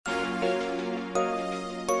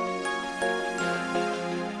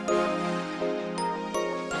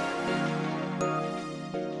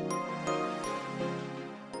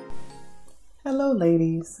Hello,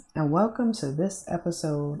 ladies, and welcome to this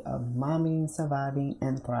episode of Momming, Surviving,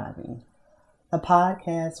 and Thriving, a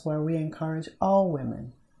podcast where we encourage all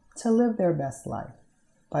women to live their best life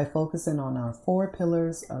by focusing on our 4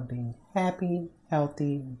 pillars of being happy,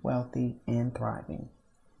 healthy, wealthy, and thriving.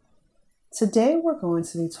 Today, we're going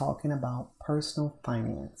to be talking about personal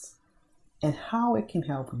finance and how it can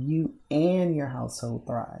help you and your household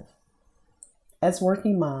thrive. As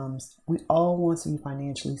working moms, we all want to be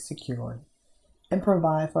financially secure and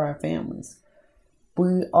provide for our families.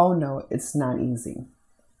 We all know it's not easy.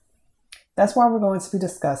 That's why we're going to be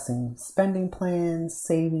discussing spending plans,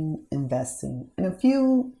 saving, investing, and a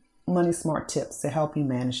few money smart tips to help you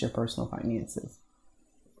manage your personal finances.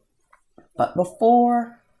 But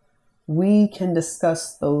before we can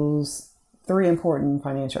discuss those 3 important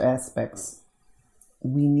financial aspects,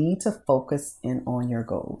 we need to focus in on your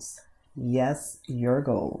goals. Yes, your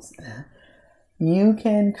goals. You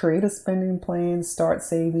can create a spending plan, start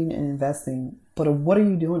saving and investing, but what are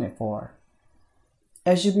you doing it for?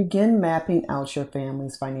 As you begin mapping out your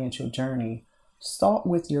family's financial journey, start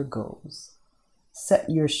with your goals. Set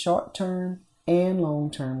your short-term and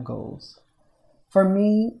long-term goals. For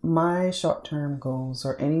me, my short-term goals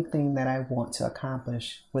are anything that I want to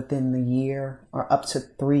accomplish within the year or up to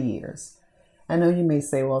 3 years. I know you may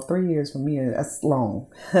say, well, 3 years for me, that's long.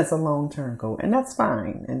 That's a long-term goal, and that's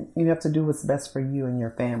fine. And you have to do what's best for you and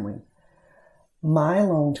your family. My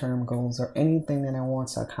long-term goals are anything that I want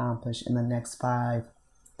to accomplish in the next 5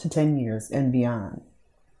 to 10 years and beyond.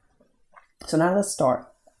 So now let's start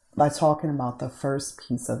by talking about the first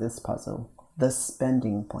piece of this puzzle, the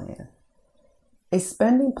spending plan. A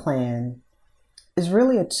spending plan is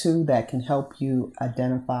really a tool that can help you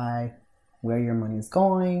identify where your money is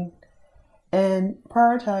going and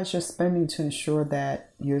prioritize your spending to ensure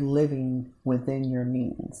that you're living within your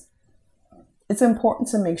means. It's important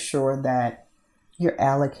to make sure that you're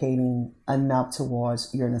allocating enough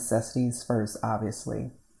towards your necessities first,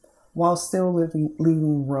 obviously, while still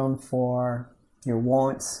leaving room for your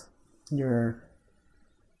wants, your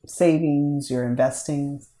savings, your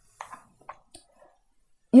investing.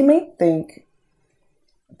 You may think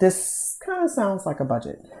this kind of sounds like a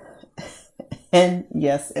budget. And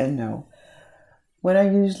yes and no. When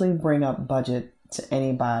I usually bring up budget to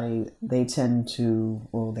anybody, they tend to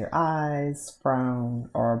roll their eyes, frown,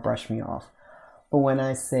 or brush me off. But when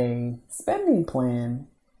I say spending plan,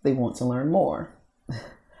 they want to learn more.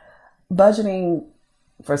 Budgeting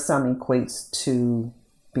for some equates to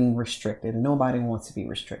being restricted, and nobody wants to be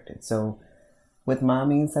restricted. So with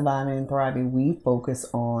Momming, Surviving, and Thriving, we focus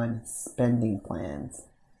on spending plans.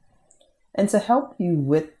 And to help you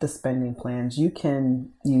with the spending plans, you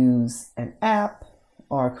can use an app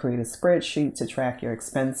or create a spreadsheet to track your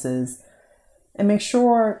expenses. And make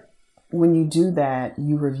sure when you do that,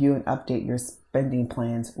 you review and update your spending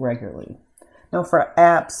plans regularly. Now for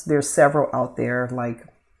apps, there's several out there, like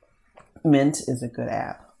Mint is a good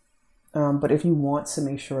app. But if you want to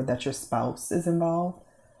make sure that your spouse is involved,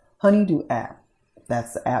 Honeydew app,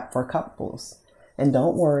 that's the app for couples. And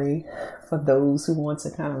don't worry, for those who want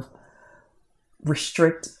to kind of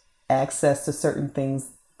restrict access to certain things,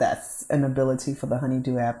 that's an ability for the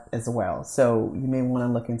Honeydew app as well. So you may want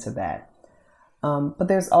to look into that. But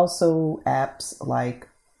there's also apps like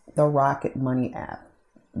the Rocket Money app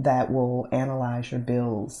that will analyze your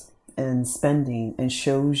bills and spending and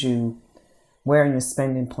shows you where in your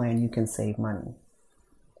spending plan you can save money.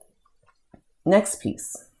 Next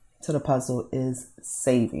piece to the puzzle is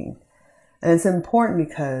saving. And it's important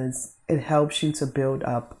because it helps you to build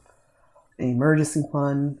up an emergency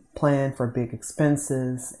fund, plan for big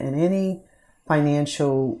expenses, and any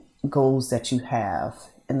financial goals that you have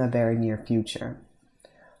in the very near future.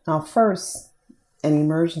 Now, first, an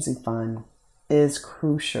emergency fund is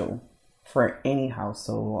crucial for any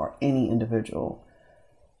household or any individual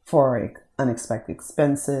for unexpected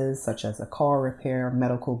expenses such as a car repair,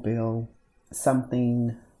 medical bill,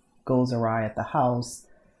 something goes awry at the house.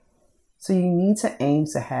 So you need to aim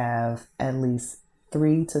to have at least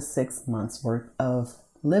 3 to 6 months worth of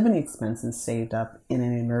living expenses saved up in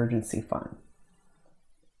an emergency fund.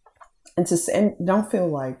 And don't feel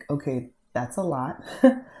like, okay, that's a lot,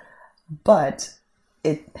 but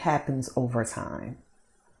it happens over time.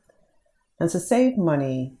 And to save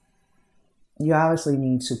money, you obviously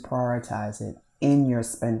need to prioritize it in your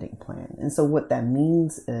spending plan. And so what that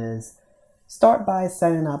means is start by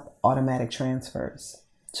setting up automatic transfers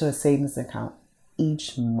to a savings account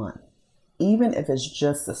each month. Even if it's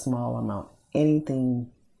just a small amount, anything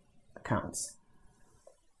counts.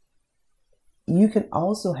 You can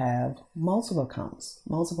also have multiple accounts.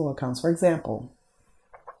 For example,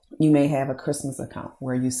 You may have a Christmas account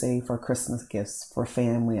where you save for Christmas gifts for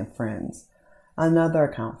family and friends. Another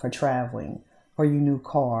account for traveling, for your new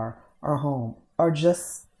car or home, or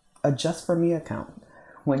just a just for me account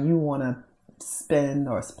when you want to spend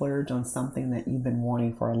or splurge on something that you've been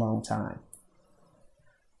wanting for a long time.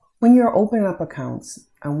 When you're opening up accounts,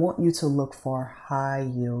 I want you to look for high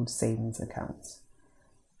yield savings accounts.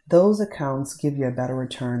 Those accounts give you a better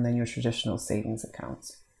return than your traditional savings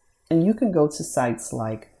accounts. And you can go to sites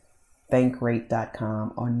like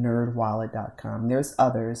bankrate.com or nerdwallet.com. There's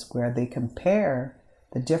others where they compare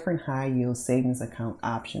the different high yield savings account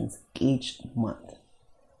options each month.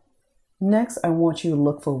 Next, I want you to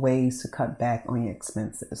look for ways to cut back on your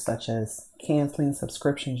expenses, such as canceling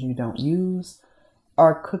subscriptions you don't use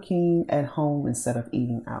or cooking at home instead of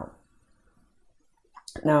eating out.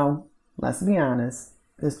 Now, let's be honest,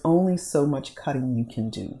 there's only so much cutting you can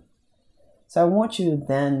do. So I want you to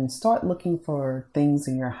then start looking for things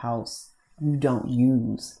in your house you don't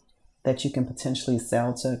use that you can potentially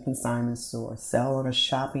sell to a consignment store, sell on a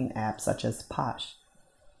shopping app such as Posh.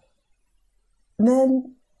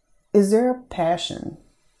 Then, is there a passion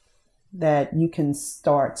that you can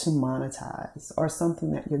start to monetize, or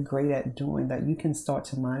something that you're great at doing that you can start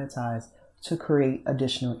to monetize to create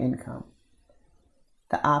additional income?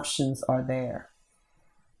 The options are there.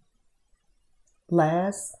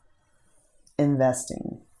 Last,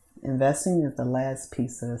 investing. Investing is the last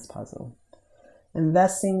piece of this puzzle.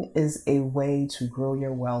 Investing is a way to grow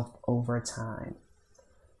your wealth over time.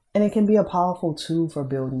 And it can be a powerful tool for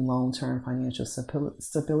building long-term financial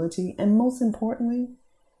stability and, most importantly,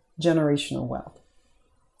 generational wealth.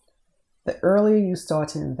 The earlier you start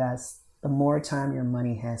to invest, the more time your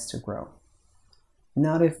money has to grow.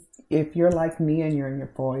 Now, if you're like me and you're in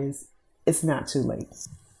your 40s, it's not too late.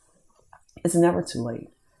 It's never too late.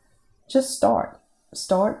 Just start.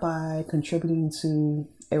 Start by contributing to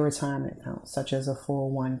a retirement account, such as a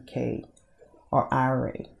 401k or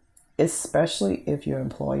IRA, especially if your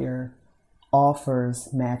employer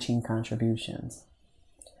offers matching contributions.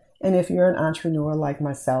 And if you're an entrepreneur like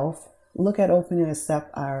myself, look at opening a SEP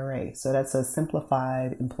IRA. So that's a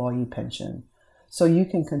simplified employee pension. So you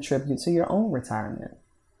can contribute to your own retirement.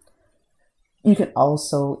 You can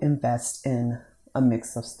also invest in a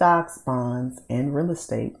mix of stocks, bonds, and real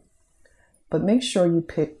estate. But make sure you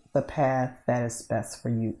pick the path that is best for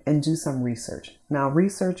you and do some research. Now,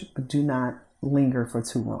 research, but do not linger for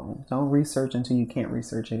too long. Don't research until you can't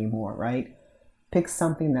research anymore, right? Pick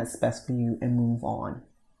something that's best for you and move on.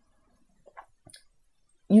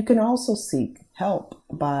 You can also seek help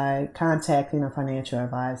by contacting a financial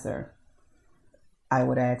advisor. I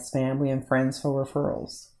would ask family and friends for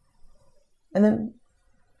referrals. And then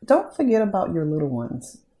don't forget about your little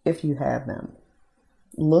ones if you have them.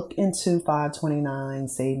 Look into 529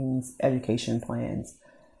 savings education plans,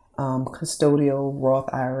 custodial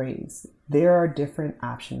Roth IRAs. There are different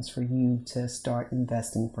options for you to start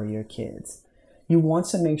investing for your kids. You want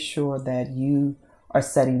to make sure that you are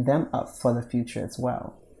setting them up for the future as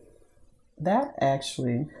well. That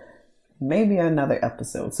actually may be another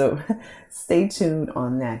episode. So stay tuned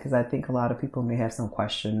on that, because I think a lot of people may have some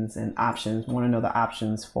questions and options, want to know the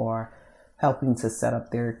options for helping to set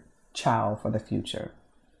up their child for the future.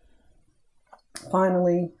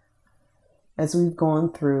 Finally, as we've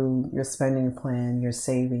gone through your spending plan, your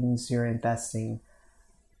savings, your investing,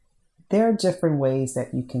 there are different ways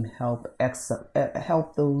that you can help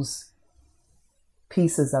those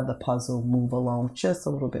pieces of the puzzle move along just a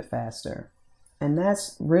little bit faster. And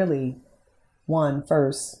that's really,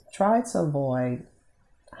 first, try to avoid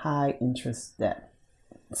high interest debt.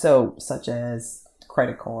 So, such as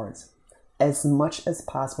credit cards, as much as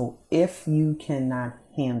possible if you cannot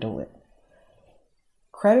handle it.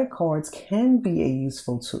 Credit cards can be a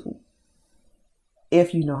useful tool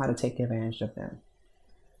if you know how to take advantage of them.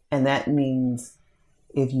 And that means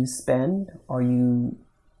if you spend or you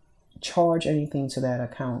charge anything to that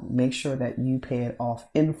account, make sure that you pay it off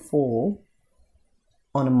in full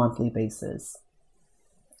on a monthly basis.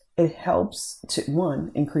 It helps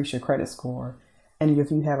to, increase your credit score. And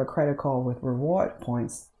if you have a credit card with reward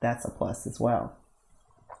points, that's a plus as well.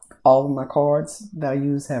 All of my cards that I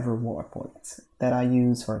use have reward points that I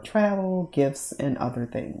use for travel, gifts, and other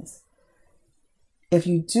things. If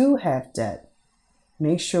you do have debt,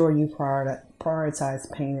 make sure you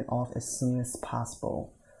prioritize paying it off as soon as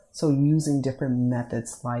possible. So using different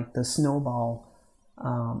methods like the snowball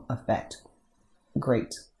effect.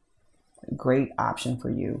 Great option for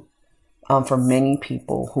you. For many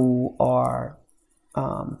people who are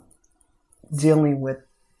dealing with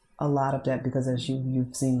a lot of debt, because as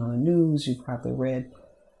you've seen on the news, you've probably read,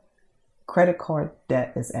 credit card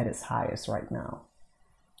debt is at its highest right now.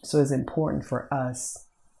 So it's important for us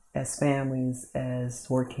as families, as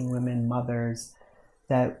working women, mothers,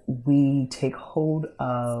 that we take hold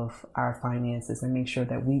of our finances and make sure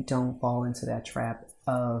that we don't fall into that trap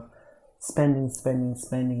of spending,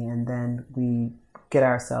 and then we get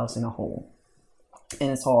ourselves in a hole.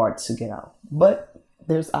 And it's hard to get out. But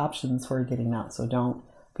there's options for getting out. So don't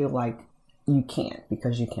feel like you can't,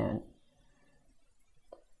 because you can.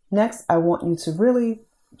 Next, I want you to really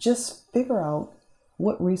just figure out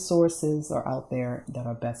what resources are out there that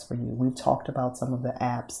are best for you. We've talked about some of the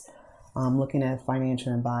apps, looking at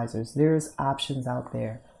financial advisors. There's options out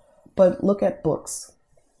there. But look at books.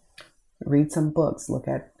 Read some books, look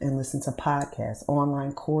at and listen to podcasts,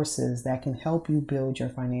 online courses that can help you build your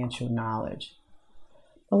financial knowledge.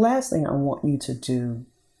 The last thing I want you to do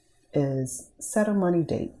is set a money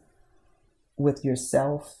date with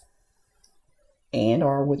yourself and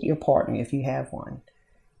or with your partner if you have one.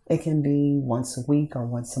 It can be once a week or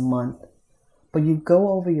once a month, but you go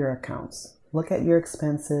over your accounts, look at your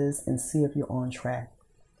expenses and see if you're on track.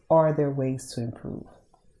 Are there ways to improve?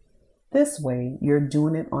 This way, you're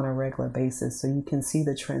doing it on a regular basis so you can see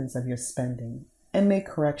the trends of your spending and make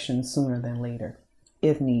corrections sooner than later,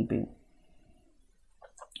 if need be.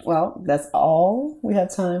 Well, that's all we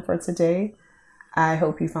have time for today. I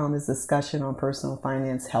hope you found this discussion on personal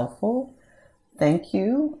finance helpful. Thank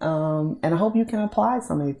you. And I hope you can apply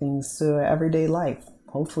some of these things to everyday life,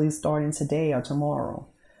 hopefully starting today or tomorrow.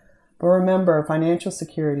 But remember, financial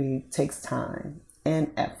security takes time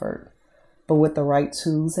and effort. But with the right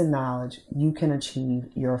tools and knowledge, you can achieve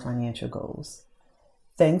your financial goals.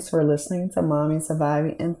 Thanks for listening to Mommy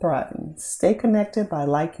Surviving and Thriving. Stay connected by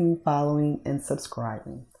liking, following, and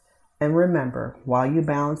subscribing. And remember, while you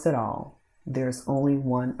balance it all, there's only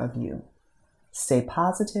one of you. Stay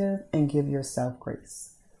positive and give yourself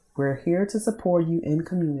grace. We're here to support you in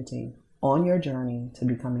community on your journey to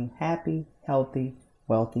becoming happy, healthy,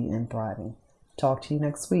 wealthy, and thriving. Talk to you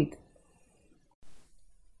next week.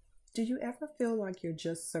 Do you ever feel like you're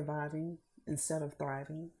just surviving instead of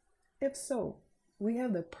thriving? If so, we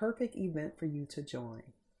have the perfect event for you to join.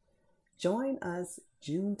 Join us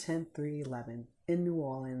June 10th through 11th in New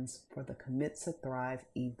Orleans for the Commit to Thrive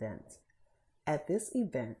event. At this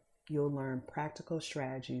event, you'll learn practical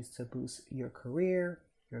strategies to boost your career,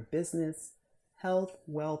 your business, health,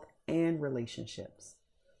 wealth, and relationships.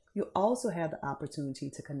 You'll also have the opportunity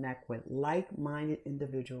to connect with like-minded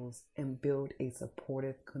individuals and build a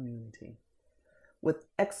supportive community. With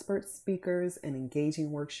expert speakers and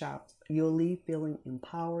engaging workshops, you'll leave feeling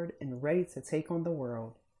empowered and ready to take on the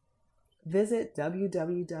world. Visit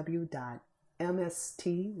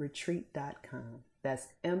www.mstretreat.com. That's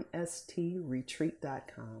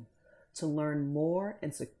mstretreat.com to learn more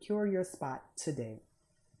and secure your spot today.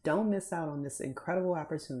 Don't miss out on this incredible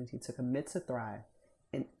opportunity to commit to thrive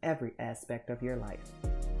in every aspect of your life.